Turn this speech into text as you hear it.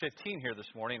15 here this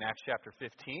morning, Acts chapter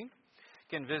 15.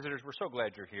 Again, visitors, we're so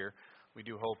glad you're here. We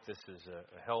do hope this is a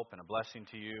help and a blessing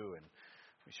to you, and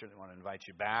we certainly want to invite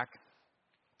you back.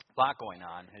 A lot going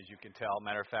on, as you can tell.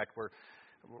 Matter of fact,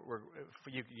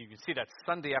 you can see that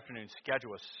Sunday afternoon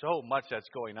schedule is so much that's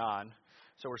going on.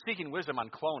 So we're seeking wisdom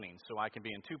on cloning, so I can be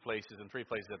in 2 places and 3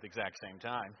 places at the exact same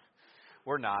time.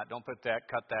 We're not. Don't cut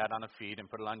that on a feed and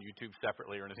put it on YouTube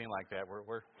separately or anything like that.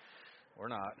 We're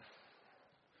not.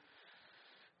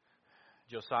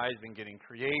 Josiah's been getting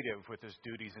creative with his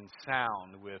duties in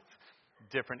sound, with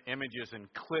different images and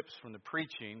clips from the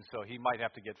preaching, so he might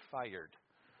have to get fired.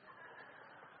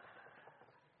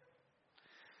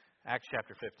 Acts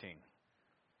chapter 15.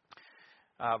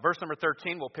 Verse number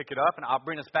 13, we'll pick it up, and I'll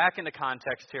bring us back into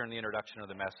context here in the introduction of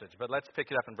the message. But let's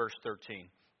pick it up in verse 13.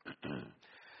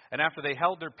 And after they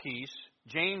held their peace,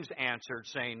 James answered,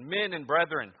 saying, Men and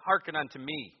brethren, hearken unto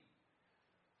me.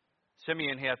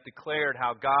 Simeon hath declared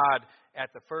how God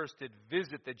at the first did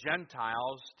visit the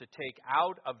Gentiles to take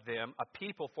out of them a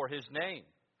people for his name.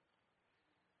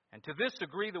 And to this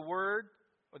agree the words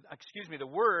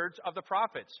of the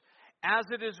prophets. As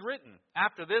it is written,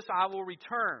 after this I will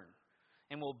return,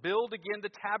 and will build again the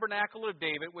tabernacle of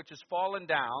David, which is fallen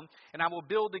down, and I will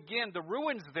build again the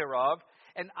ruins thereof,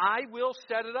 and I will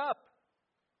set it up.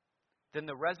 Then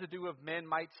the residue of men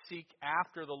might seek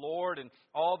after the Lord, and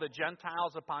all the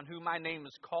Gentiles upon whom my name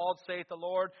is called, saith the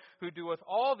Lord, who doeth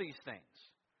all these things.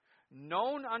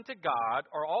 Known unto God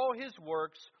are all his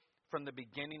works from the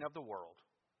beginning of the world.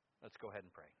 Let's go ahead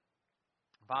and pray.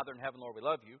 Father in heaven, Lord, we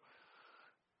love you.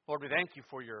 Lord, we thank you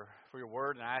for your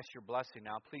word, and I ask your blessing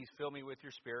now. Please fill me with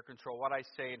your Spirit. Control what I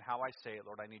say and how I say it.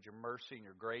 Lord, I need your mercy and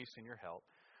your grace and your help.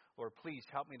 Lord, please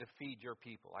help me to feed your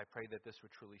people. I pray that this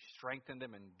would truly strengthen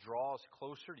them and draw us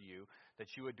closer to you,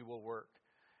 that you would do a work.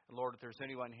 And Lord, if there's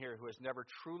anyone here who has never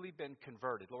truly been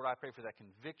converted, Lord, I pray for that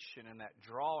conviction and that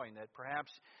drawing, that perhaps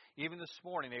even this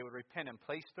morning they would repent and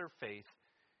place their faith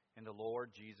in the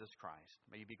Lord Jesus Christ.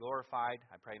 May you be glorified.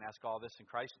 I pray and ask all this in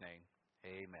Christ's name.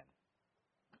 Amen.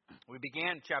 We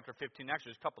began chapter 15,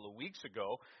 actually it was a couple of weeks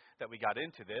ago that we got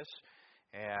into this.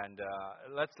 And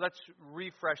let's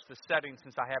refresh the setting,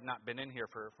 since I have not been in here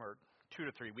for 2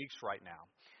 to 3 weeks right now.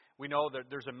 We know that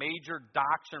there's a major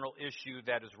doctrinal issue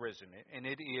that has risen, and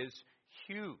it is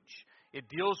huge. It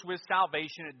deals with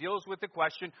salvation. It deals with the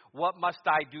question, what must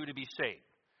I do to be saved?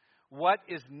 What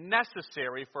is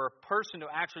necessary for a person to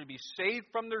actually be saved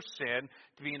from their sin,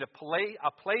 to be in a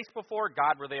place before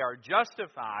God where they are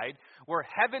justified, where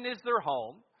heaven is their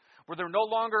home, where they're no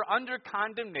longer under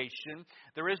condemnation,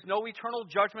 there is no eternal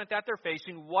judgment that they're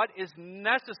facing. What is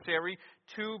necessary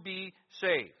to be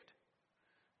saved?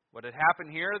 What had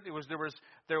happened here,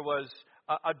 there was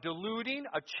a diluting,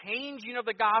 a changing of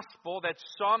the gospel that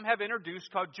some have introduced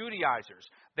called Judaizers.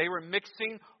 They were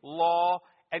mixing law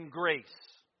and grace.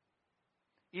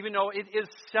 Even though it is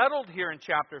settled here in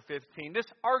chapter 15, this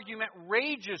argument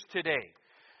rages today.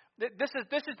 This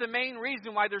is the main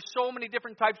reason why there's so many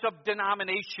different types of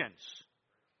denominations.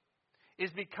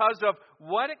 Is because of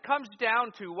what it comes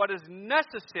down to, what is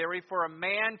necessary for a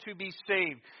man to be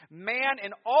saved. Man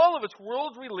in all of its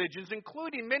world religions,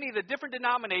 including many of the different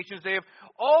denominations, they have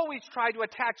always tried to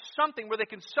attach something where they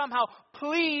can somehow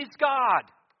please God.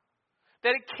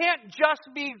 That it can't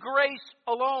just be grace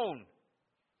alone.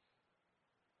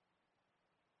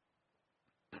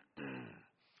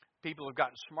 People have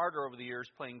gotten smarter over the years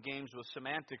playing games with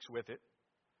semantics with it.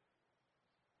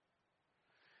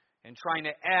 And trying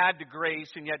to add to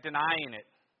grace and yet denying it.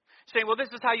 Saying, well,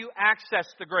 this is how you access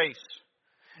the grace.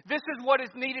 This is what is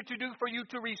needed to do for you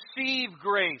to receive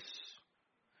grace.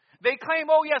 They claim,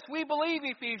 oh yes, we believe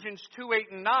Ephesians 2,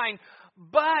 8, and 9.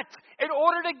 But in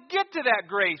order to get to that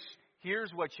grace,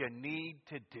 here's what you need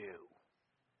to do.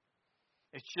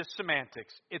 It's just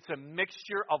semantics. It's a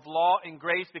mixture of law and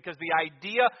grace, because the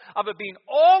idea of it being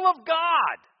all of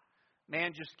God,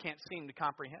 man just can't seem to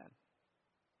comprehend.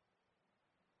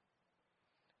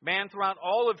 Man throughout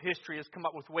all of history has come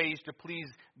up with ways to please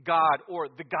God or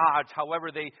the gods, however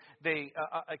they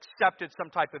accepted some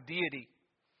type of deity.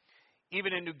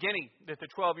 Even in New Guinea, the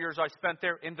 12 years I spent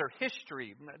there, in their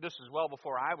history, this is well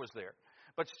before I was there,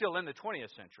 but still in the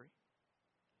 20th century.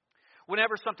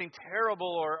 Whenever something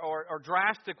terrible or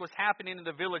drastic was happening in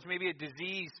the village, maybe a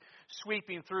disease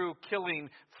sweeping through, killing,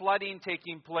 flooding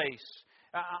taking place.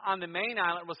 On the main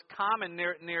island, it was common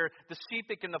near the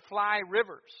Sepik and the Fly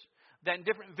rivers, that in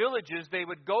different villages they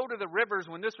would go to the rivers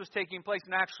when this was taking place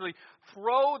and actually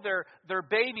throw their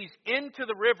babies into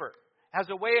the river as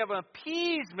a way of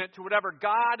appeasement to whatever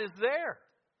God is there.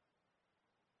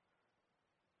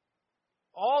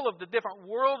 all of the different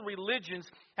world religions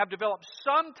have developed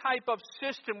some type of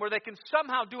system where they can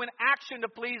somehow do an action to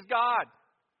please God,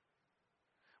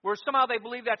 where somehow they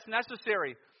believe that's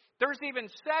necessary. There's even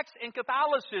sects in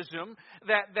Catholicism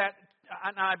that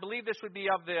and I believe this would be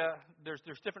of there's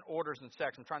different orders in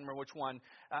sects. I'm trying to remember which one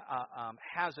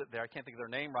has it there. I can't think of their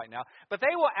name right now. But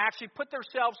they will actually put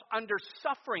themselves under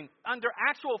suffering, under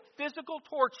actual physical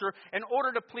torture in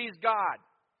order to please God.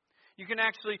 You can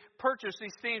actually purchase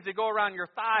these things that go around your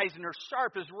thighs and are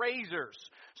sharp as razors,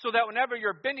 so that whenever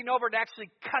you're bending over, it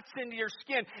actually cuts into your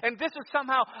skin. And this is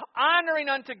somehow honoring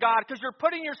unto God because you're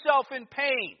putting yourself in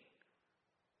pain.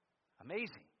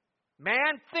 Amazing.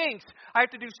 Man thinks, I have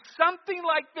to do something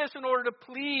like this in order to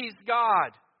please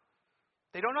God.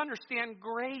 They don't understand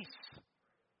grace.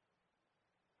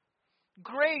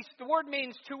 Grace, the word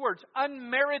means two words,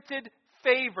 unmerited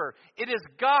favor. It is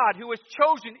God who has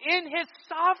chosen in His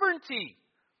sovereignty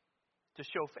to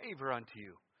show favor unto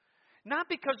you. Not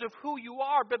because of who you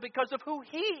are, but because of who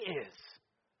He is.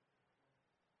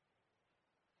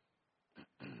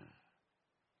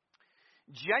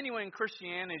 Genuine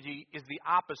Christianity is the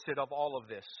opposite of all of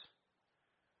this.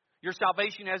 Your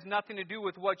salvation has nothing to do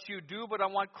with what you do, but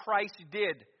on what Christ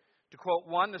did. To quote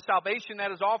one, the salvation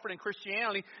that is offered in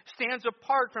Christianity stands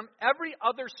apart from every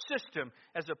other system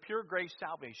as a pure grace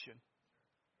salvation.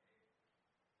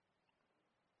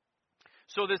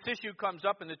 So this issue comes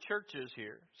up in the churches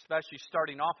here, especially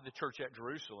starting off at the church at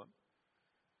Jerusalem.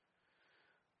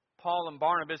 Paul and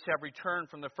Barnabas have returned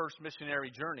from the first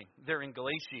missionary journey. They're in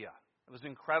Galatia. It was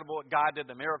incredible what God did.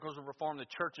 The miracles of reform, the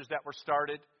churches that were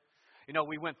started. You know,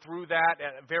 we went through that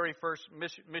at the very first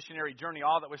missionary journey,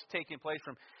 all that was taking place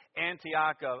from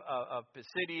Antioch of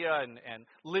Pisidia and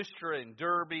Lystra and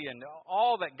Derbe and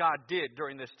all that God did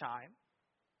during this time.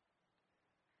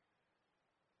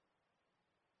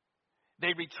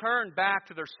 They returned back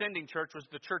to their sending church, was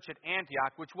the church at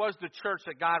Antioch, which was the church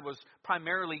that God was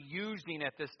primarily using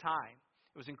at this time.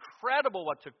 It was incredible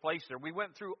what took place there. We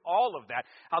went through all of that.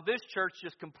 How this church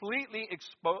just completely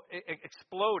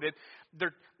exploded. They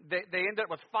ended up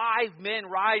with 5 men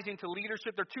rising to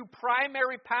leadership. Their 2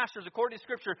 primary pastors, according to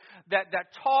Scripture, that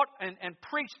taught and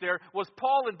preached there was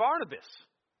Paul and Barnabas.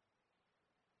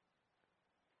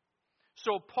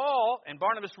 So Paul and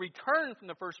Barnabas returned from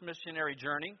the first missionary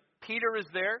journey. Peter is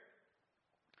there.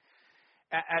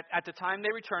 At the time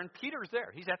they returned, Peter is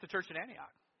there. He's at the church in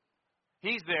Antioch.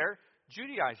 He's there.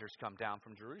 Judaizers come down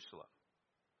from Jerusalem.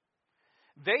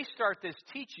 They start this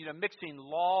teaching of mixing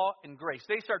law and grace.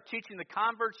 They start teaching the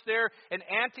converts there in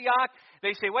Antioch.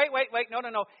 They say, wait, no.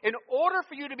 In order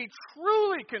for you to be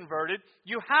truly converted,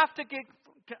 you have to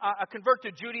convert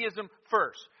to Judaism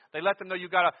first. They let them know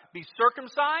you've got to be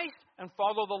circumcised and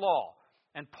follow the law.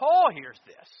 And Paul hears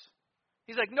this.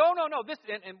 He's like, no. This,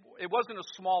 and it wasn't a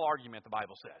small argument, the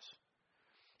Bible says.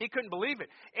 He couldn't believe it.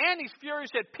 And he's furious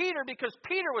at Peter because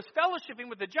Peter was fellowshipping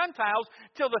with the Gentiles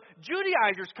till the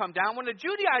Judaizers come down. When the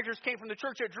Judaizers came from the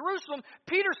church at Jerusalem,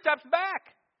 Peter steps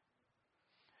back.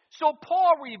 So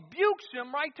Paul rebukes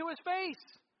him right to his face.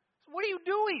 What are you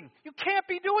doing? You can't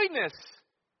be doing this.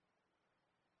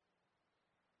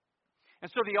 And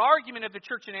so the argument of the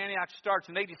church in Antioch starts,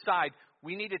 and they decide,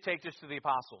 we need to take this to the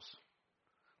apostles.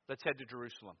 Let's head to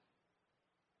Jerusalem.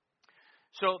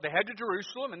 So they head to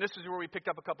Jerusalem, and this is where we picked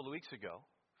up a couple of weeks ago.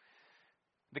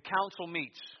 The council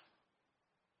meets.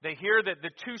 They hear that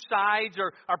the 2 sides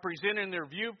are presenting their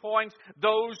viewpoints.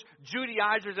 Those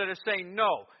Judaizers that are saying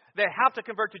no, they have to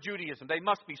convert to Judaism. They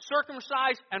must be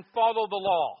circumcised and follow the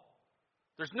law.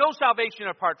 There's no salvation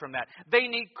apart from that. They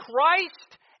need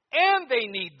Christ and they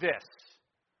need this.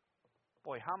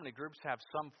 Boy, how many groups have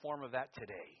some form of that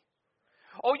today?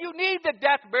 Oh, you need the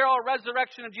death, burial,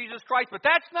 resurrection of Jesus Christ, but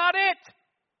that's not it.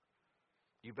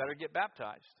 You better get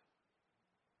baptized.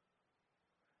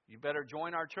 You better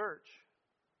join our church.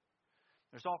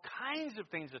 There's all kinds of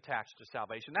things attached to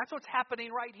salvation. That's what's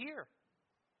happening right here.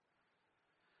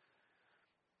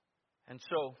 And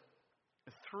so,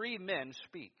 3 men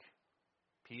speak.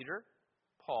 Peter,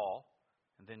 Paul,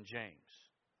 and then James.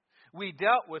 We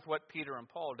dealt with what Peter and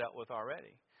Paul dealt with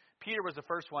already. Peter was the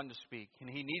first one to speak, and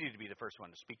he needed to be the first one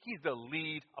to speak. He's the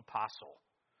lead apostle.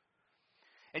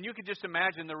 And you can just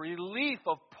imagine the relief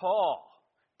of Paul,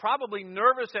 probably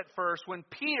nervous at first, when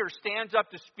Peter stands up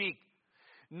to speak,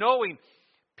 knowing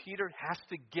Peter has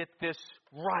to get this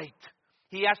right.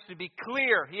 He has to be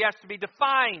clear. He has to be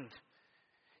defined.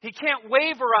 He can't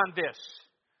waver on this.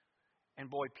 And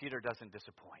boy, Peter doesn't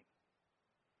disappoint.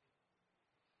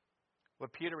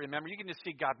 But Peter, remember, you can just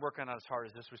see God working on his heart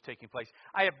as this was taking place.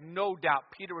 I have no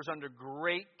doubt Peter was under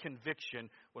great conviction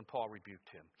when Paul rebuked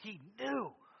him. He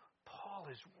knew Paul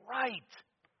is right.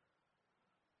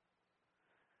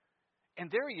 And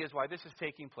there he is while this is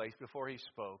taking place before he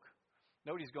spoke.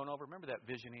 Know what he's going over? Remember that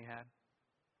vision he had?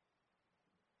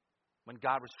 When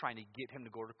God was trying to get him to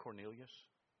go to Cornelius?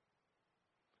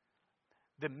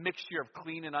 The mixture of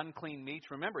clean and unclean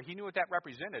meats. Remember, he knew what that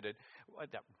represented.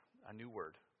 A new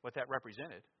word. What that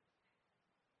represented.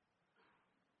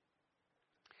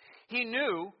 He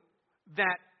knew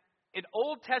that in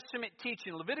Old Testament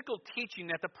teaching, Levitical teaching,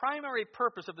 that the primary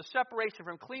purpose of the separation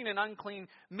from clean and unclean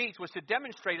meats was to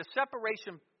demonstrate a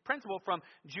separation principle from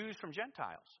Jews from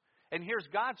Gentiles. And here's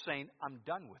God saying, I'm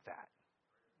done with that.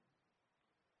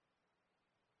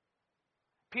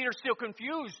 Peter's still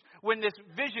confused when this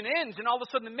vision ends, and all of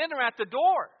a sudden the men are at the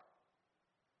door.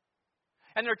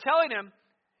 And they're telling him,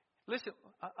 listen,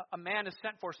 a man is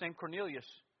sent for us named Cornelius.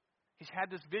 He's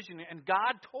had this vision, and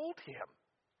God told him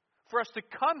for us to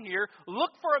come here,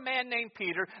 look for a man named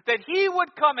Peter, that he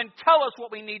would come and tell us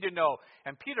what we need to know.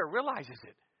 And Peter realizes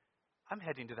it. I'm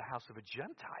heading to the house of a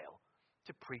Gentile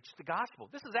to preach the gospel.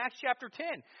 This is Acts chapter 10.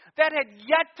 That had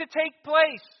yet to take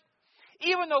place.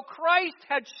 Even though Christ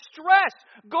had stressed,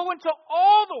 go into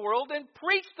all the world and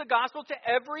preach the gospel to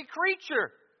every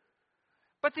creature.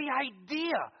 But the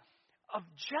idea of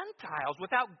Gentiles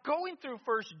without going through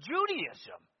first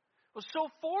Judaism was so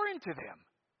foreign to them.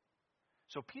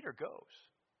 So Peter goes.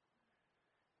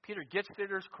 Peter gets there.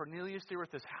 There's Cornelius there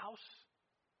at his house.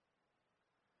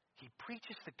 He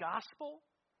preaches the gospel.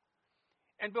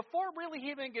 And before really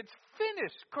he even gets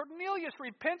finished, Cornelius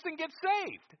repents and gets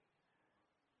saved.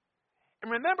 And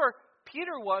remember,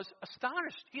 Peter was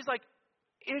astonished. He's like,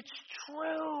 it's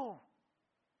true.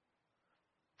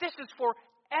 This is for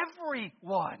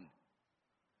everyone.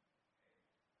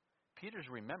 Peter's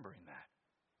remembering that.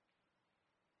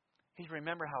 He's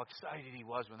remembering how excited he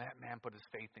was when that man put his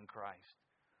faith in Christ.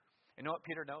 You know what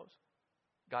Peter knows?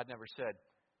 God never said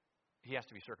he has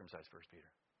to be circumcised first, Peter.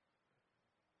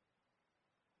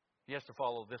 He has to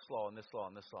follow this law and this law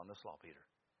and this law and this law, Peter.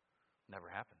 Never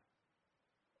happened.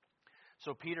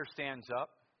 So Peter stands up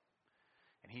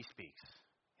and he speaks.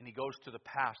 And he goes to the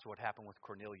past, what happened with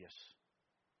Cornelius.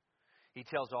 He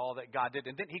tells all that God did.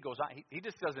 And then he goes on. He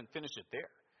just doesn't finish it there.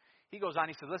 He goes on.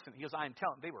 He says, listen, I am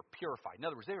telling, they were purified. In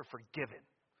other words, they were forgiven.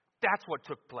 That's what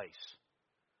took place.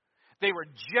 They were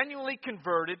genuinely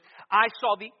converted. I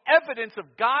saw the evidence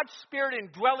of God's Spirit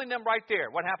indwelling them right there.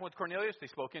 What happened with Cornelius? They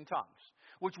spoke in tongues,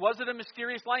 which wasn't a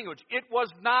mysterious language. It was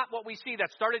not what we see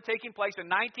that started taking place in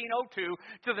 1902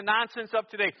 to the nonsense of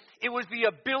today. It was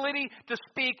the ability to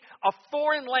speak a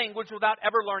foreign language without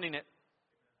ever learning it.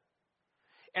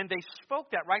 And they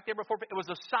spoke that right there before. It was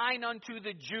a sign unto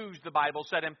the Jews, the Bible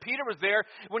said. And Peter was there.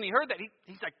 When he heard that,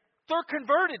 he's like, they're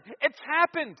converted. It's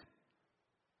happened.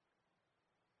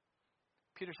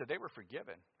 Peter said they were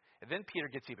forgiven. And then Peter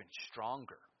gets even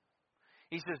stronger.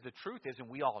 He says the truth is, and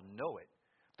we all know it,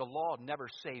 the law never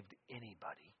saved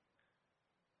anybody.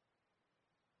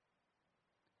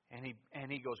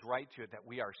 And he goes right to it, that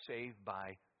we are saved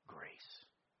by grace.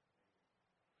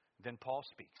 Then Paul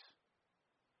speaks.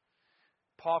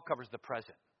 Paul covers the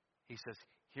present. He says,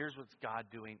 here's what God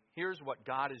doing. Here's what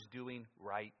God is doing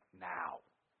right now.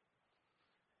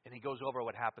 And he goes over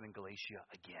what happened in Galatia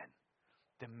again.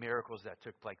 The miracles that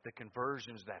took place, the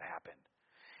conversions that happened.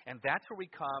 And that's where we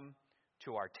come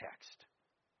to our text.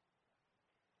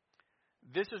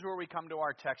 This is where we come to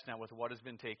our text now with what has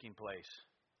been taking place.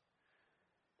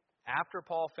 After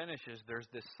Paul finishes, there's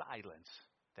this silence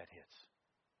that hits.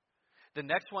 The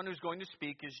next one who's going to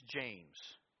speak is James.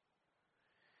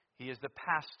 He is the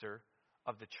pastor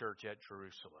of the church at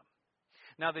Jerusalem.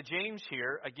 Now the James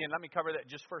here, again, let me cover that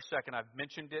just for a second. I've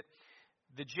mentioned it.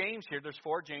 The James here, there's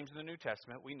 4 James in the New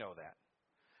Testament. We know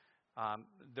that.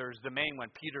 There's the main one,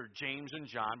 Peter, James, and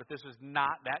John. But this is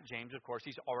not that James, of course.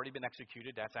 He's already been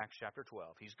executed. That's Acts chapter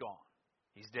 12. He's gone.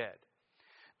 He's dead.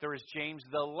 There is James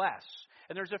the Less.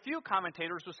 And there's a few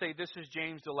commentators who say this is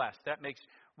James the Less. That makes,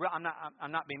 I'm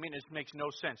not being mean. It makes no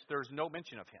sense. There's no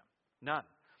mention of him. None.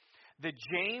 The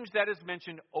James that is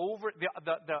mentioned over,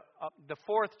 the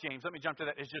 4th James, let me jump to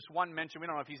that, is just one mention. We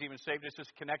don't know if he's even saved. It's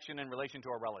just connection in relation to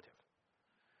a relative.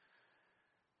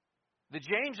 The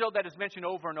James, though, that is mentioned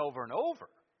over and over and over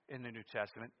in the New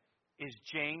Testament is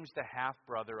James, the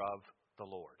half-brother of the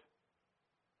Lord.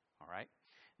 All right?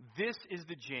 This is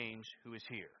the James who is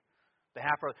here. The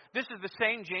half-brother. This is the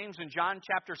same James in John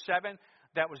chapter 7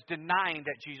 that was denying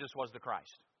that Jesus was the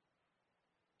Christ.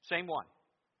 Same one.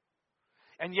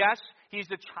 And yes, he's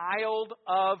the child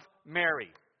of Mary.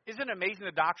 Isn't it amazing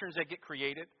the doctrines that get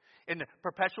created in the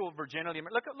perpetual virginity?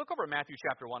 Look over at Matthew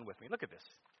chapter 1 with me. Look at this.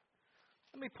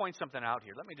 Let me point something out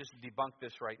here. Let me just debunk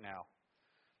this right now.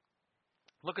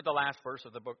 Look at the last verse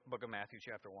of the book of Matthew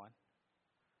chapter 1.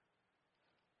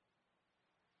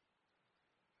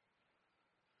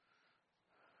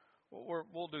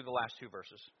 We'll do the last two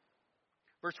verses.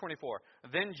 Verse 24.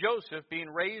 Then Joseph, being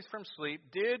raised from sleep,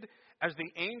 did as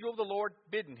the angel of the Lord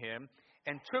bidden him,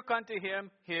 and took unto him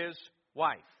his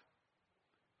wife.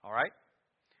 All right?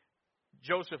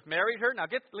 Joseph married her. Now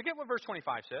look at what verse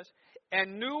 25 says.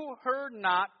 And knew her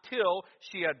not till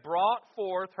she had brought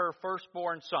forth her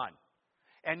firstborn son.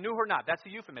 And knew her not. That's a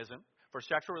euphemism for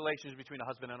sexual relations between a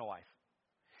husband and a wife.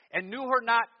 And knew her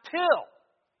not till.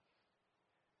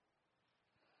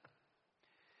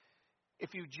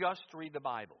 If you just read the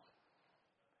Bible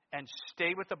and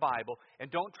stay with the Bible and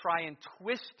don't try and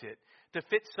twist it to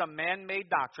fit some man-made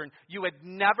doctrine, you would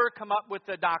never come up with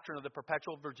the doctrine of the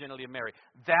perpetual virginity of Mary.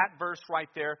 That verse right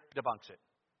there debunks it.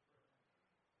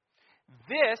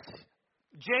 This,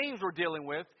 James we're dealing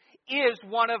with, is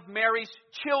one of Mary's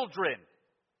children.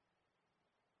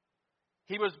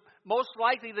 He was most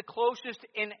likely the closest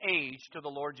in age to the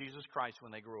Lord Jesus Christ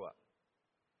when they grew up.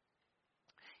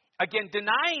 Again,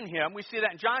 denying him, we see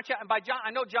that in John. And I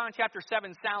know John chapter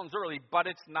 7 sounds early, but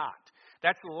it's not.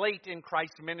 That's late in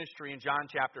Christ's ministry in John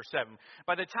chapter 7.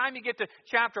 By the time you get to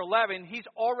chapter 11, he's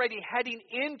already heading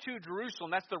into Jerusalem.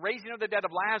 That's the raising of the dead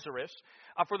of Lazarus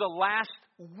for the last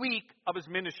week of his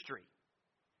ministry.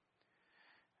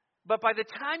 But by the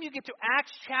time you get to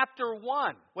Acts chapter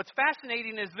 1, what's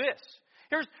fascinating is this.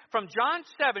 Here's from John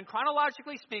 7,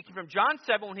 chronologically speaking, from John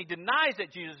 7 when he denies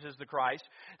that Jesus is the Christ,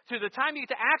 to the time you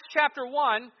get to Acts chapter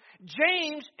 1,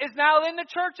 James is now in the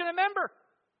church and a member.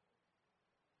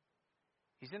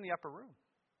 He's in the upper room.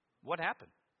 What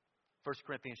happened? 1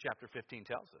 Corinthians chapter 15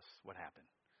 tells us what happened.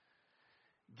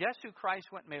 Guess who Christ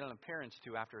went and made an appearance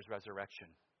to after his resurrection?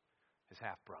 His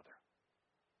half-brother.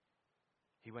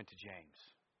 He went to James.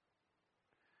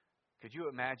 Could you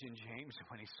imagine James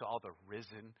when he saw the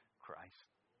risen Christ?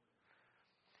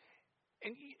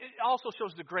 And it also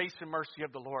shows the grace and mercy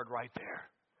of the Lord right there.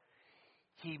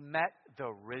 He met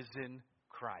the risen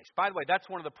Christ. By the way, that's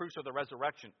one of the proofs of the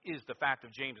resurrection, is the fact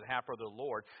of James, the half-brother of the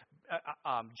Lord,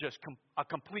 a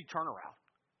complete turnaround.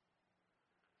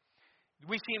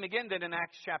 We see him again then in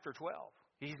Acts chapter 12.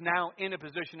 He's now in a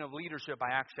position of leadership by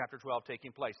Acts chapter 12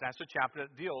 taking place. That's the chapter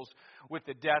that deals with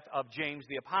the death of James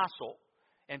the apostle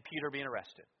and Peter being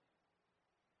arrested.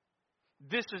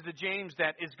 This is the James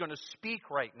that is going to speak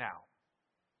right now.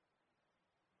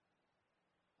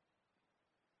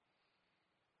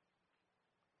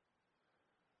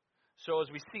 So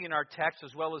as we see in our text,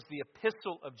 as well as the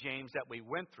epistle of James that we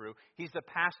went through, he's the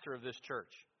pastor of this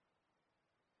church.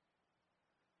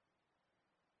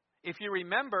 If you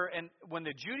remember, and when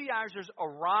the Judaizers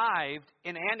arrived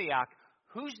in Antioch,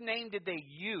 whose name did they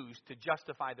use to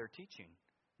justify their teaching?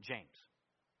 James.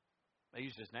 They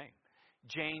used his name.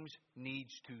 James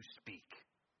needs to speak.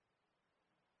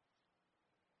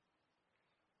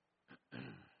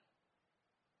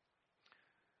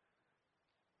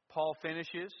 Paul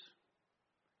finishes,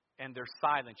 and there's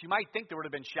silence. You might think there would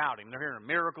have been shouting. They're hearing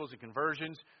miracles and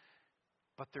conversions,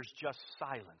 but there's just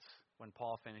silence when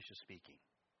Paul finishes speaking.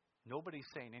 Nobody's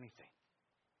saying anything.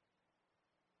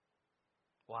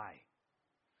 Why?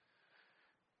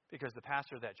 Because the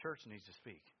pastor of that church needs to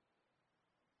speak.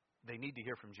 They need to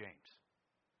hear from James.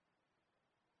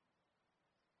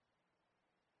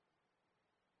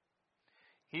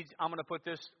 I'm going to put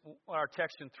our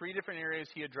text in three different areas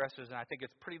he addresses, and I think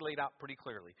it's pretty laid out pretty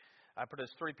clearly. I put it as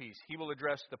three pieces. He will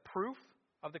address the proof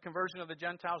of the conversion of the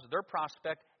Gentiles, their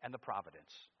prospect, and the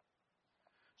providence.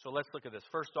 So let's look at this.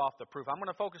 First off, the proof. I'm going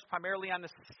to focus primarily on the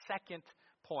second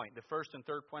point. The first and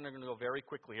third point are going to go very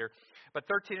quickly here. But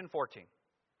 13 and 14.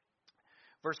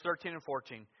 Verse 13 and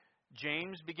 14.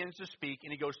 James begins to speak,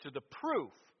 and he goes to the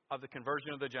proof of the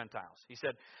conversion of the Gentiles. He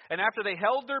said, and after they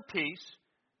held their peace,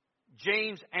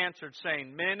 James answered,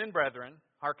 saying, men and brethren,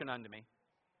 hearken unto me.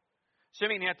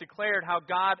 Simeon hath declared how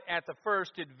God at the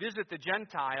first did visit the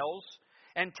Gentiles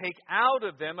and take out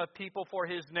of them a people for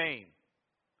his name.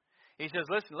 He says,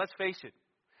 listen, let's face it.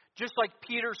 Just like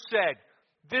Peter said,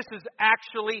 this is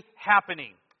actually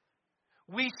happening.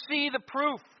 We see the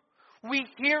proof. We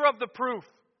hear of the proof.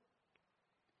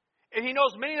 And he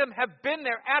knows many of them have been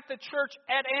there at the church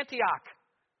at Antioch.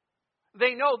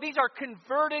 They know these are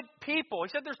converted people. He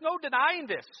said there's no denying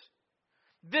this.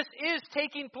 This is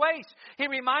taking place. He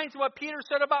reminds what Peter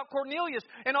said about Cornelius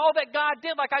and all that God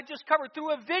did, like I just covered,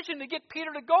 through a vision to get Peter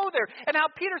to go there. And how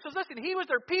Peter says, listen, he was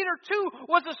there. Peter, too,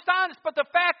 was astonished. But the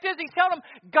fact is, he's telling them,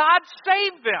 God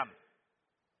saved them.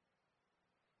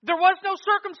 There was no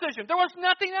circumcision. There was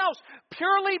nothing else.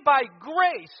 Purely by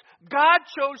grace, God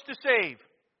chose to save.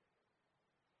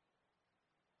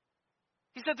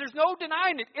 He said there's no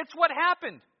denying it. It's what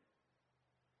happened.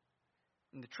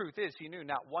 And the truth is, he knew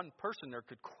not one person there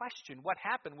could question what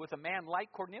happened with a man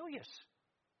like Cornelius.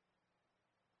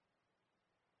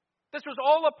 This was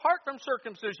all apart from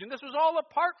circumcision. This was all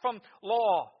apart from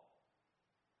law.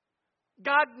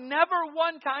 God never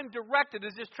one time directed,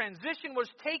 as this transition was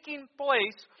taking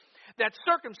place, that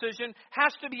circumcision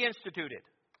has to be instituted.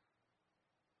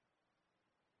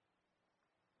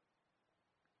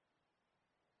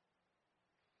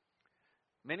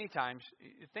 Many times,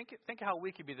 think how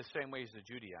we could be the same way as the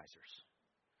Judaizers.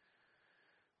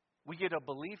 We get a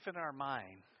belief in our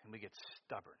mind and we get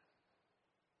stubborn.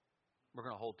 We're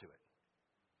going to hold to it,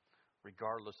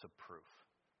 regardless of proof,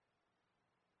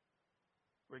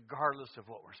 regardless of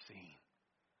what we're seeing.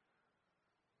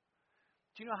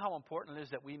 Do you know how important it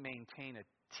is that we maintain a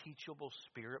teachable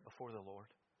spirit before the Lord?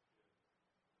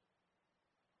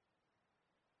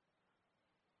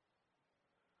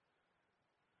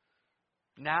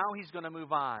 Now he's going to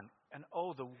move on. And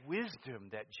the wisdom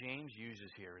that James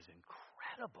uses here is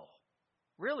incredible.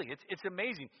 Really, it's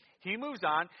amazing. He moves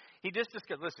on. He just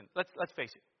discussed, listen, let's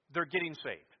face it. They're getting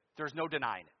saved. There's no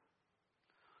denying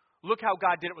it. Look how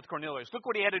God did it with Cornelius. Look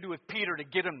what he had to do with Peter to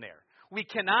get him there. We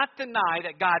cannot deny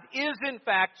that God is, in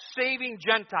fact, saving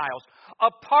Gentiles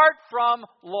apart from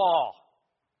law.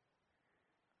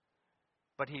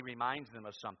 But he reminds them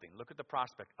of something. Look at the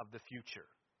prospect of the future.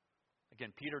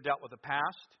 Again, Peter dealt with the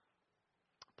past.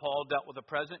 Paul dealt with the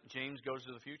present. James goes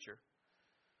to the future.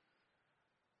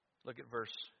 Look at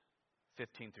verse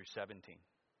 15 through 17.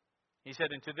 He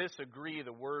said, "And to this agree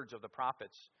the words of the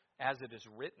prophets, as it is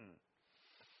written.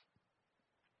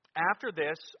 After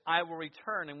this, I will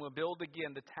return and will build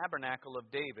again the tabernacle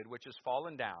of David, which is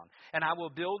fallen down. And I will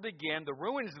build again the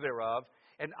ruins thereof,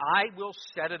 and I will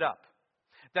set it up,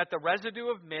 that the residue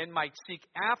of men might seek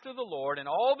after the Lord, and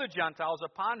all the Gentiles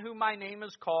upon whom my name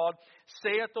is called,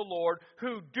 saith the Lord,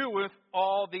 who doeth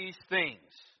all these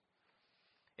things."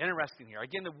 Interesting here.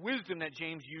 Again, the wisdom that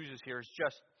James uses here is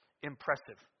just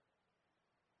impressive.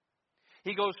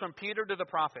 He goes from Peter to the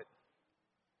prophet.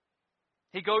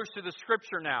 He goes to the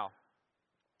Scripture now.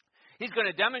 He's going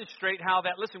to demonstrate how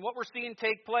that, listen, what we're seeing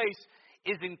take place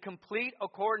is in complete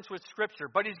accordance with Scripture.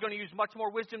 But he's going to use much more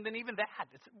wisdom than even that.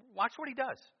 Watch what he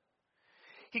does.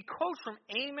 He quotes from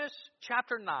Amos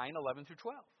chapter 9, 11 through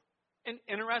 12. An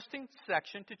interesting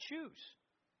section to choose.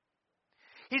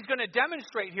 He's going to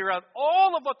demonstrate here that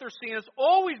all of what they're seeing has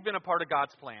always been a part of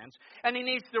God's plans. And he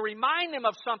needs to remind them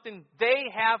of something they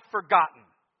have forgotten.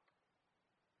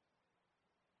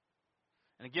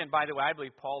 And again, by the way, I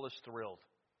believe Paul is thrilled.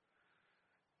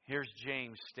 Here's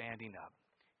James standing up.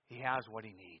 He has what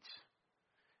he needs.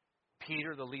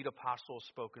 Peter, the lead apostle, has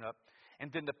spoken up.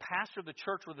 And then the pastor of the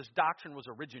church where this doctrine was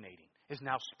originating is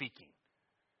now speaking.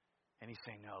 And he's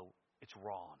saying, no, it's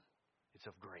wrong. It's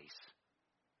of grace.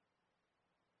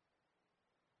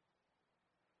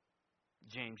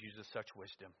 James uses such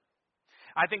wisdom.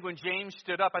 I think when James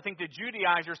stood up, I think the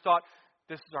Judaizers thought,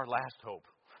 this is our last hope.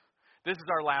 This is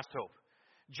our last hope.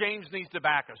 James needs to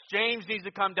back us. James needs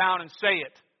to come down and say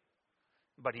it.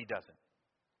 But he doesn't.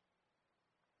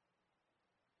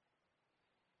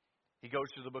 He goes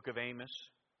to the book of Amos.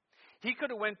 He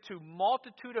could have went to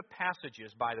multitude of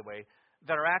passages, by the way,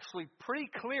 that are actually pretty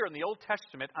clear in the Old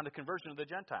Testament on the conversion of the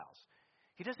Gentiles.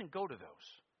 He doesn't go to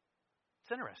those.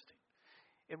 It's interesting.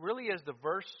 It really is the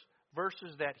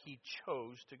verses that he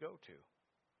chose to go to.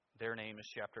 There in Amos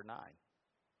chapter 9.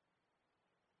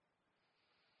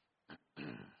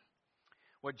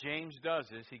 What James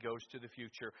does is he goes to the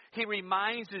future. He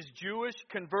reminds his Jewish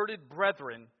converted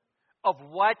brethren of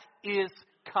what is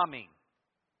coming.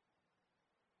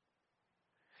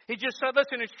 He just said,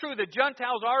 listen, it's true. The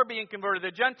Gentiles are being converted.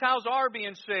 The Gentiles are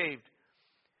being saved.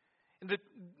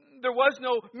 There was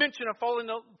no mention of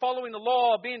following the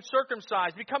law, being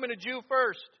circumcised, becoming a Jew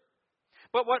first.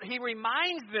 But what he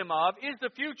reminds them of is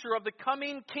the future of the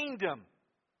coming kingdom.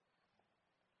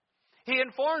 He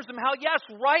informs them how, yes,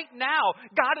 right now,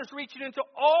 God is reaching into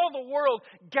all the world,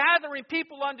 gathering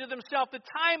people unto himself. The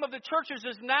time of the churches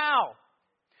is now.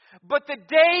 But the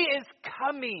day is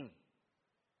coming,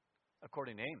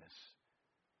 according to Amos,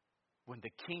 when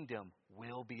the kingdom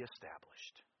will be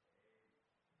established.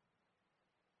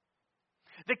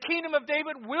 The kingdom of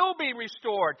David will be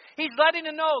restored. He's letting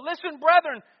them know, listen,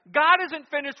 brethren, God isn't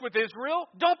finished with Israel.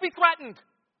 Don't be threatened.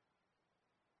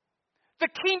 The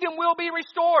kingdom will be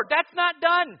restored. That's not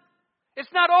done.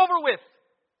 It's not over with.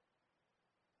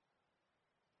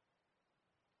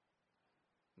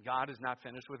 God is not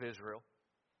finished with Israel.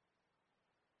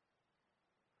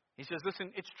 He says,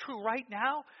 listen, it's true right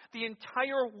now. The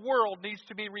entire world needs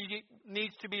to be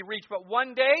reached. But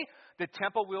one day, the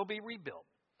temple will be rebuilt.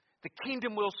 The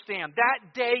kingdom will stand.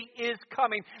 That day is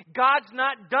coming. God's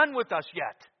not done with us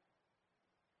yet.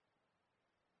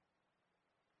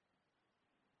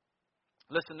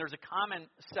 Listen, there's a common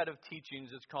set of teachings.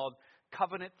 It's called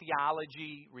covenant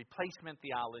theology, replacement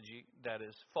theology, that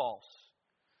is false.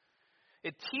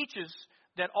 It teaches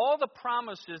that all the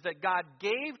promises that God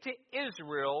gave to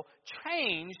Israel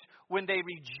changed when they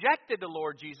rejected the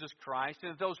Lord Jesus Christ,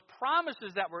 and those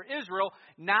promises that were Israel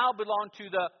now belong to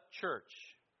the church.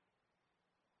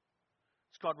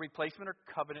 It's called replacement or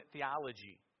covenant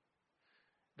theology.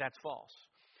 That's false.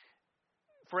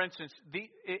 For instance,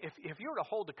 if you were to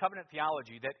hold the covenant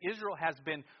theology that Israel has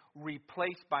been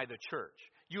replaced by the church,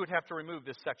 you would have to remove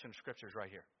this section of scriptures right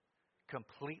here.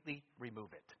 Completely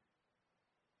remove it.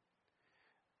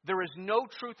 There is no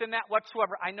truth in that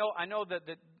whatsoever. I know that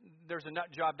there's a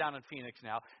nut job down in Phoenix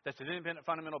now that's an independent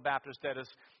fundamental Baptist that is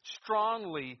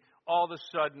strongly all of a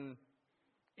sudden,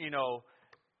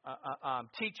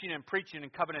 teaching and preaching in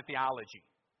covenant theology.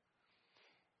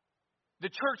 The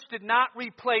church did not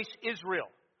replace Israel.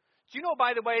 Do you know,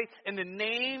 by the way, in the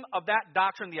name of that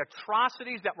doctrine, the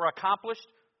atrocities that were accomplished,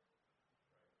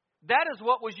 that is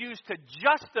what was used to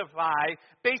justify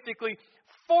basically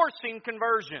forcing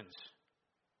conversions.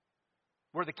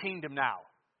 We're the kingdom now.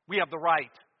 We have the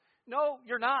right. No,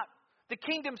 you're not. The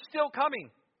kingdom's still coming.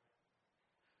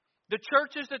 The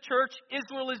church is the church.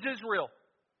 Israel is Israel.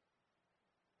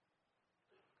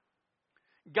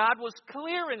 God was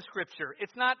clear in Scripture.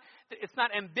 It's not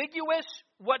ambiguous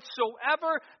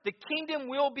whatsoever. The kingdom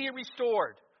will be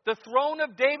restored. The throne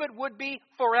of David would be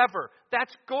forever.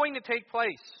 That's going to take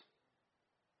place.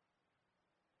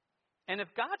 And if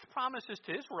God's promises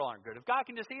to Israel aren't good, if God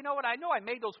can just say, you know what, I know I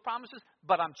made those promises,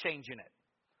 but I'm changing it.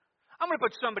 I'm going to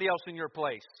put somebody else in your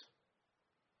place.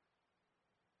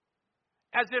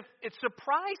 As if it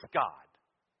surprised God.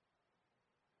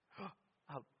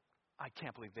 I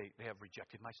can't believe they have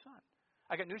rejected my son.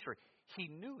 I got news for you. He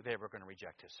knew they were going to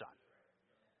reject his son.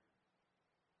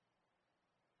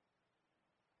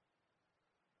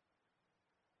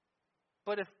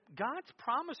 But if God's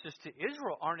promises to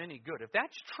Israel aren't any good, if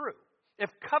that's true, if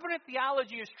covenant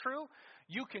theology is true,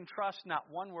 you can trust not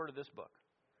one word of this book.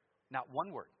 Not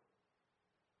one word.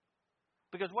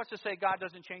 Because what's to say God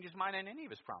doesn't change his mind on any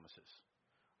of his promises?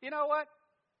 You know what?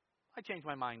 I changed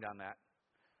my mind on that.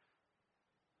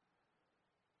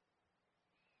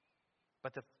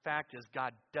 But the fact is,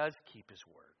 God does keep his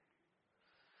word.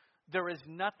 There is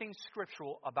nothing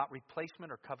scriptural about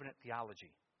replacement or covenant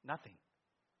theology. Nothing.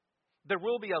 There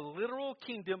will be a literal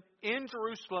kingdom in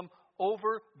Jerusalem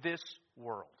over this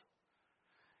world.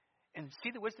 And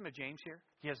see the wisdom of James here?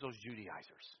 He has those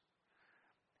Judaizers.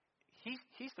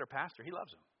 He's their pastor. He loves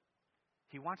them.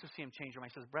 He wants to see them change their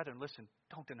mind. He says, brethren, listen,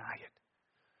 don't deny it.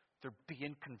 They're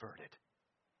being converted.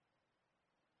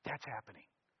 That's happening.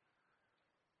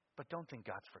 But don't think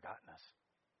God's forgotten us.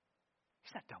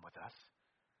 He's not done with us.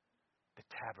 The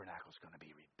tabernacle is going to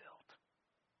be rebuilt.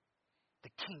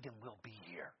 The kingdom will be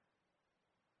here.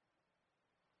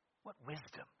 What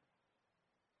wisdom.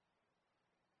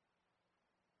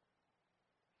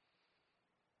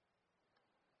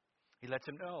 He lets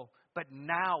him know. But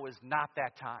now is not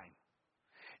that time.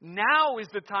 Now is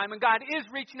the time, and God is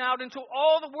reaching out into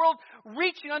all the world,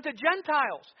 reaching unto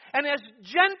Gentiles. And as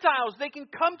Gentiles, they can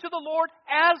come to the Lord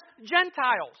as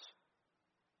Gentiles.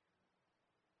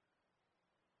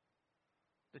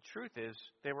 The truth is,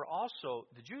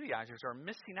 the Judaizers are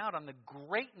missing out on the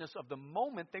greatness of the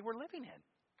moment they were living in.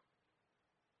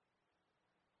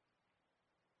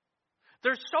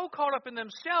 They're so caught up in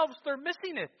themselves, they're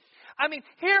missing it. I mean,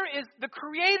 here is the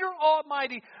Creator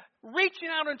Almighty reaching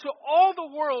out into all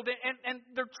the world, and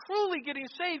they're truly getting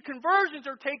saved. Conversions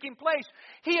are taking place.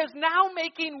 He is now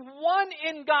making one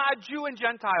in God, Jew and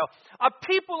Gentile, a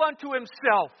people unto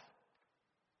himself.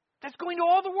 That's going to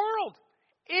all the world.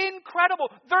 Incredible.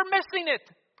 They're missing it.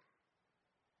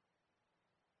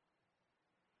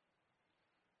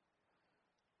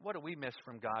 What do we miss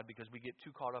from God because we get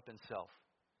too caught up in self?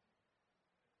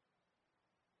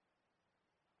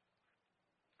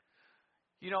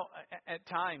 You know, at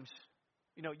times,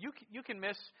 you can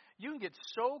get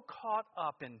so caught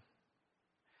up in,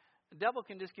 the devil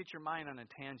can just get your mind on a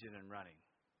tangent and running,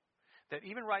 that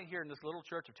even right here in this little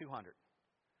church of 200,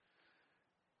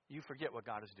 you forget what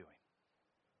God is doing.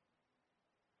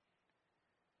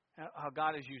 How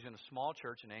God is using a small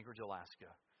church in Anchorage,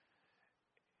 Alaska,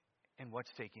 and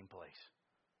what's taking place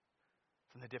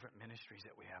from the different ministries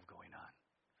that we have going on.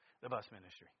 The bus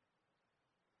ministry.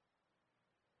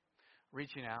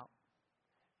 Reaching out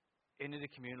into the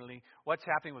community. What's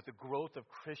happening with the growth of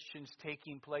Christians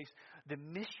taking place. The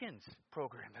missions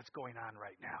program that's going on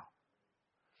right now.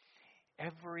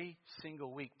 Every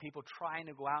single week, people trying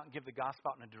to go out and give the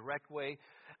gospel out in a direct way.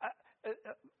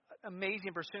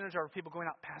 Amazing percentage of people going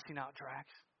out passing out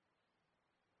tracts.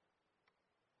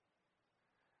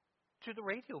 To the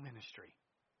radio ministry.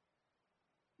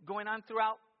 Going on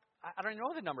throughout, I don't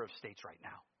know the number of states right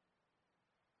now.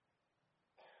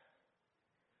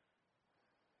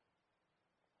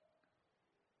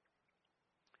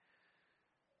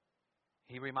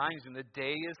 He reminds them the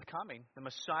day is coming. The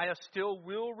Messiah still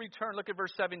will return. Look at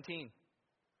verse 17.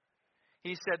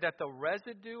 He said that the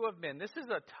residue of men, this is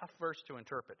a tough verse to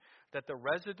interpret, that the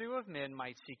residue of men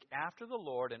might seek after the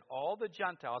Lord and all the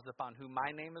Gentiles upon whom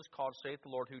my name is called, saith the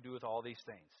Lord, who doeth all these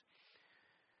things.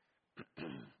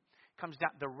 Comes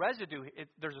down, the residue,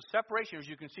 there's a separation, as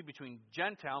you can see, between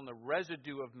Gentile and the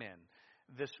residue of men.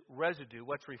 This residue,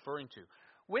 what's referring to?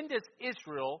 When does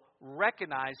Israel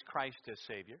recognize Christ as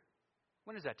Savior?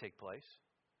 When does that take place?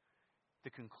 The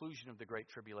conclusion of the Great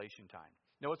Tribulation time.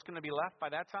 Know what's going to be left by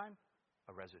that time?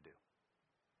 A residue.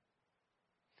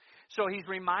 So he's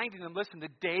reminding them, listen, the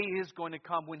day is going to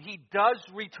come when he does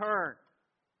return.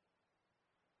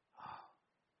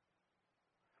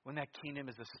 When that kingdom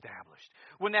is established.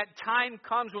 When that time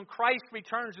comes when Christ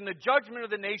returns and the judgment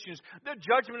of the nations, the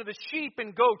judgment of the sheep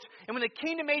and goats, and when the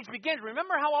kingdom age begins,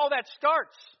 remember how all that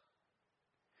starts.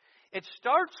 It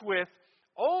starts with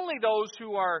only those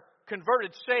who are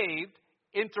converted, saved,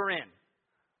 enter in.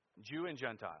 Jew and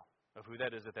Gentile, of who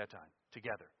that is at that time,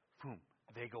 together. Boom,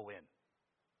 they go in.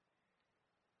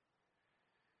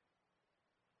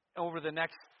 Over the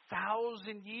next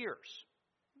 1,000 years,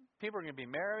 people are going to be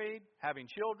married, having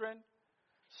children.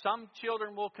 Some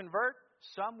children will convert,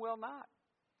 some will not.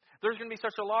 There's going to be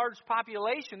such a large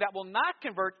population that will not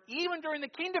convert even during the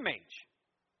kingdom age.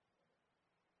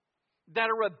 That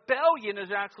a rebellion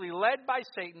is actually led by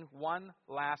Satan one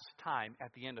last time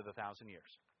at the end of the 1,000 years.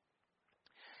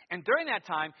 And during that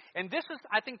time, and this is,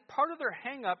 I think, part of their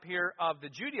hang-up here of the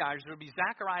Judaizers would be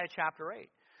Zechariah chapter 8.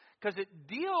 Because it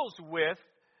deals with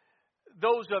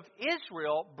those of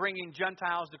Israel bringing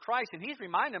Gentiles to Christ. And he's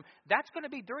reminding them that's going to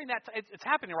be during that time. It's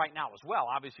happening right now as well,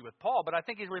 obviously with Paul. But I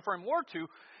think he's referring more to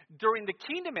during the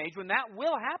kingdom age when that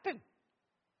will happen.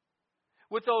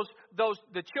 With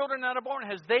the children that are born,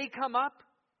 as they come up.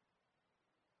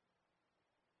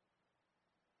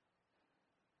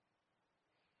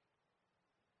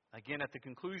 Again, at the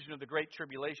conclusion of the Great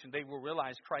Tribulation, they will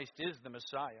realize Christ is the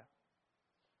Messiah.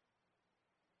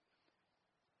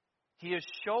 He is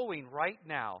showing right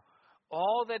now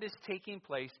all that is taking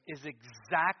place is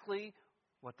exactly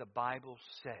what the Bible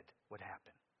said would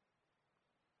happen.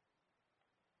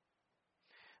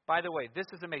 By the way, this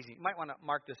is amazing. You might want to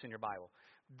mark this in your Bible.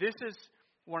 This is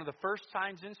one of the first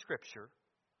times in Scripture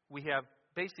we have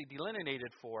basically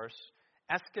delineated for us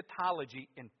eschatology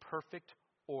in perfect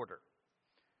order.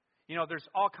 You know, there's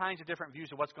all kinds of different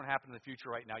views of what's going to happen in the future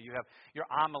right now. You have your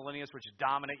amillennialists, which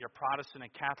dominate your Protestant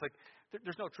and Catholic.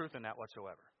 There's no truth in that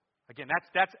whatsoever. Again,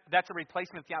 that's a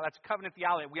replacement theology. That's covenant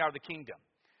theology. We are the kingdom.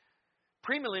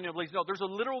 Premillennial believes, no, there's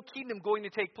a literal kingdom going to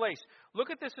take place. Look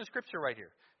at this in Scripture right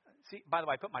here. See, by the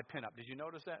way, I put my pin up. Did you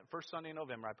notice that? First Sunday in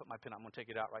November, I put my pin up. I'm going to take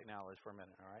it out right now for a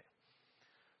minute, all right?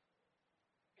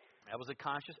 That was a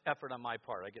conscious effort on my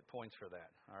part. I get points for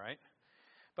that, all right?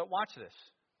 But watch this.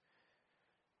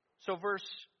 So verse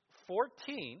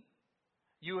 14,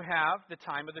 you have the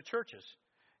time of the churches.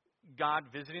 God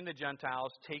visiting the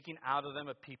Gentiles, taking out of them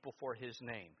a people for his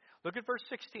name. Look at verse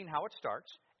 16, how it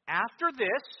starts. After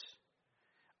this,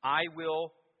 I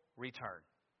will return.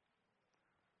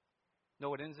 Know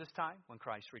what ends this time? When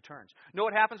Christ returns. Know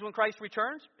what happens when Christ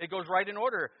returns? It goes right in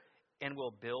order. And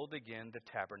will build again the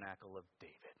tabernacle of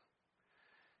David.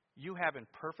 You have in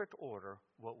perfect order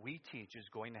what we teach is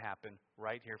going to happen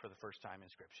right here for the first time in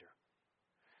Scripture.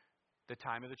 The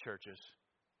time of the churches,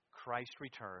 Christ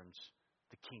returns,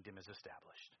 the kingdom is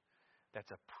established. That's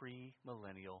a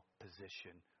premillennial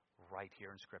position right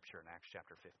here in Scripture in Acts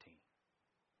chapter 15.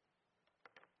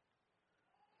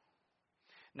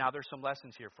 Now there's some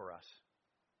lessons here for us.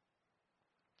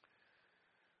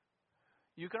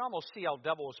 You can almost see how the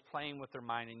devil is playing with their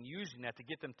mind and using that to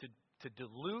get them to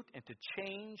dilute and to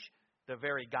change the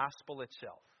very gospel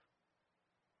itself.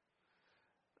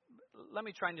 Let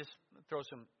me try and just throw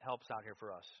some helps out here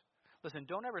for us. Listen,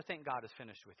 don't ever think God is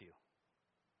finished with you.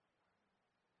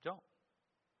 Don't.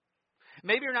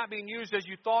 Maybe you're not being used as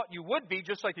you thought you would be,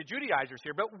 just like the Judaizers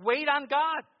here, but wait on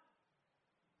God.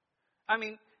 I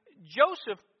mean,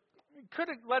 Joseph could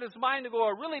have let his mind go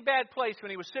a really bad place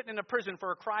when he was sitting in a prison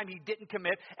for a crime he didn't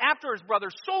commit after his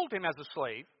brothers sold him as a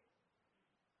slave.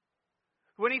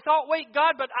 When he thought, wait,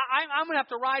 God, but I'm going to have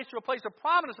to rise to a place of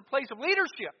prominence, a place of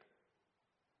leadership.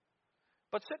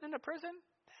 But sitting in a prison,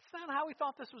 that's not how he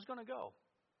thought this was going to go.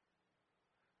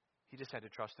 He just had to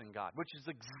trust in God, which is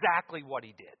exactly what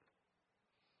he did.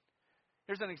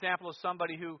 Here's an example of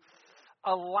somebody who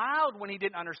allowed, when he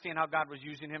didn't understand how God was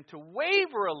using him, to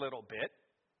waver a little bit.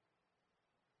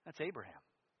 That's Abraham.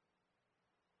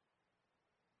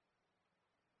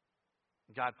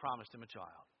 God promised him a child.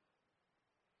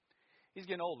 He's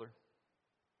getting older.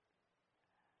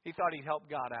 He thought he'd help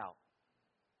God out.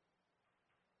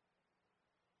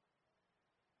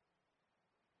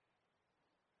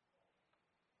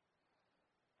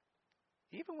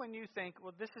 Even when you think,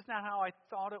 well, this is not how I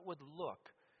thought it would look,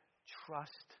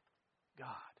 trust God.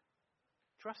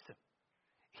 Trust Him.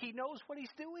 He knows what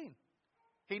He's doing.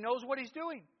 He knows what He's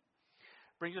doing.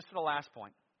 Brings us to the last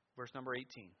point, verse number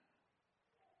 18.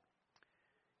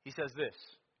 He says this.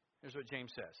 Here's what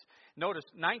James says. Notice,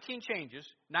 19 changes.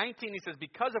 19, he says,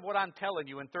 because of what I'm telling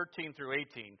you in 13 through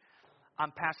 18,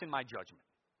 I'm passing my judgment.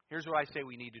 Here's what I say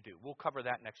we need to do. We'll cover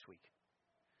that next week.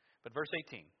 But verse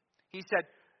 18, he said,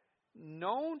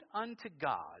 known unto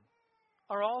God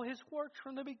are all His works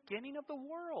from the beginning of the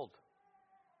world.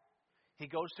 He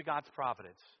goes to God's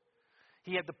providence.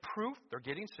 He had the proof they're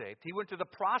getting saved. He went to the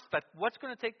prospect, what's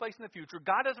going to take place in the future.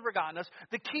 God hasn't forgotten us.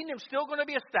 The kingdom's still going to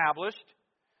be established.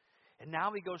 And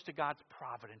now he goes to God's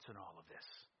providence in all of this.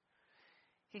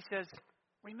 He says,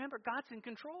 remember, God's in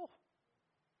control.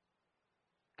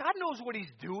 God knows what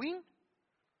He's doing.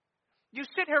 You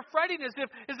sit here fretting as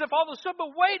if all of a sudden,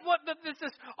 but wait,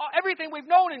 everything we've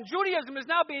known in Judaism is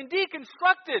now being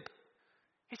deconstructed.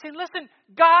 He's saying, listen,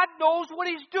 God knows what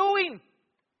He's doing.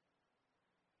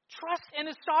 Trust in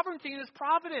His sovereignty and His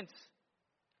providence.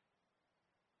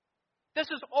 This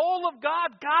is all of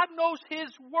God. God knows His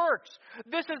works.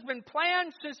 This has been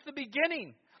planned since the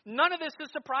beginning. None of this is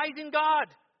surprising God.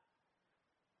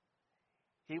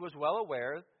 He was well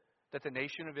aware that the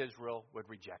nation of Israel would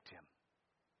reject Him.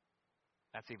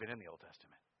 That's even in the Old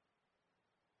Testament.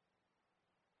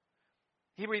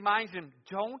 He reminds them,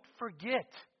 don't forget.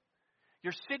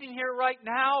 You're sitting here right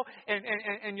now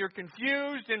and you're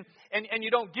confused and you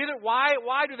don't get it. Why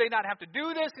do they not have to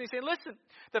do this? And he's saying, listen,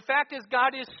 the fact is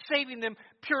God is saving them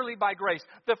purely by grace.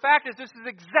 The fact is this is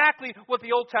exactly what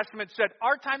the Old Testament said.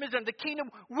 Our time is in. The kingdom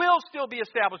will still be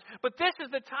established. But this is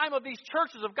the time of these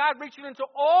churches of God reaching into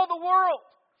all the world.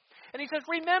 And he says,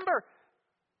 remember,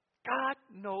 God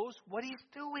knows what He's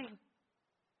doing.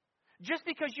 Just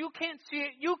because you can't see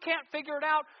it, you can't figure it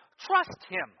out, trust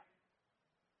Him.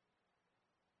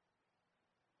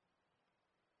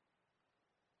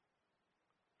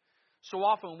 So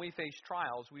often when we face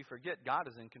trials, we forget God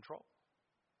is in control.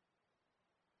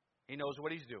 He knows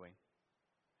what He's doing.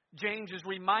 James is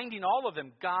reminding all of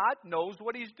them, God knows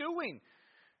what He's doing.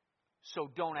 So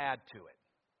don't add to it.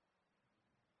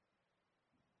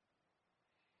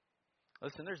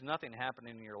 Listen, there's nothing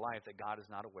happening in your life that God is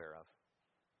not aware of.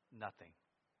 Nothing.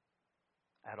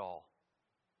 At all.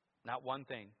 Not one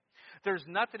thing. There's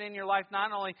nothing in your life,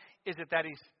 not only is it that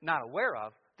He's not aware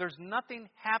of, there's nothing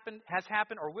has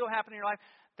happened or will happen in your life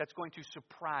that's going to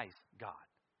surprise God.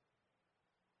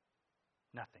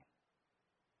 Nothing.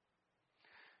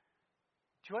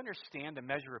 Do you understand the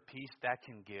measure of peace that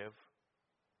can give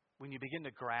when you begin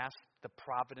to grasp the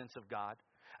providence of God?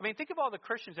 I mean, think of all the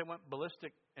Christians that went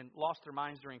ballistic and lost their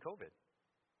minds during COVID.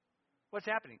 What's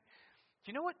happening?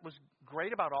 Do you know what was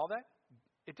great about all that?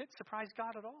 It didn't surprise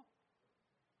God at all.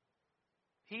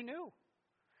 He knew.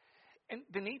 And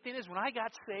the neat thing is, when I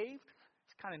got saved,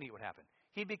 it's kind of neat what happened.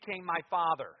 He became my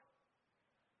Father.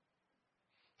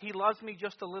 He loves me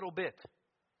just a little bit.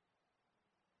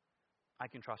 I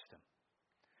can trust Him.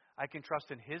 I can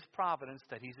trust in His providence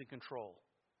that He's in control.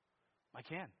 I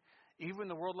can. Even when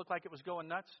the world looked like it was going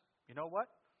nuts, you know what?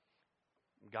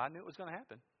 God knew it was going to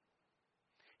happen.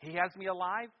 He has me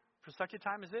alive for such a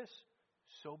time as this.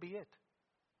 So be it.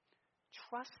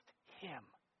 Trust Him.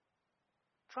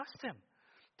 Trust Him.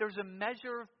 There's a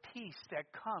measure of peace that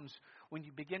comes when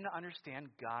you begin to understand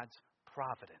God's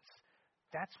providence.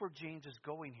 That's where James is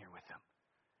going here with them.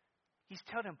 He's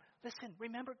telling them, listen,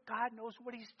 remember, God knows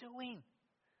what He's doing.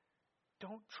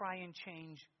 Don't try and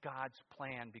change God's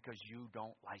plan because you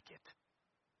don't like it.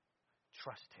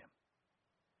 Trust Him.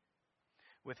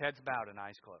 With heads bowed and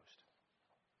eyes closed.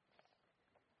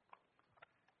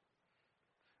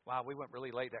 Wow, we went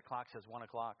really late. That clock says 1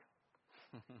 o'clock.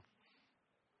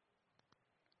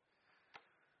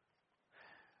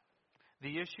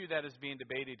 The issue that is being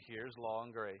debated here is law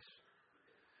and grace.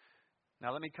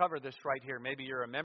 Now let me cover this right here. Maybe you're a member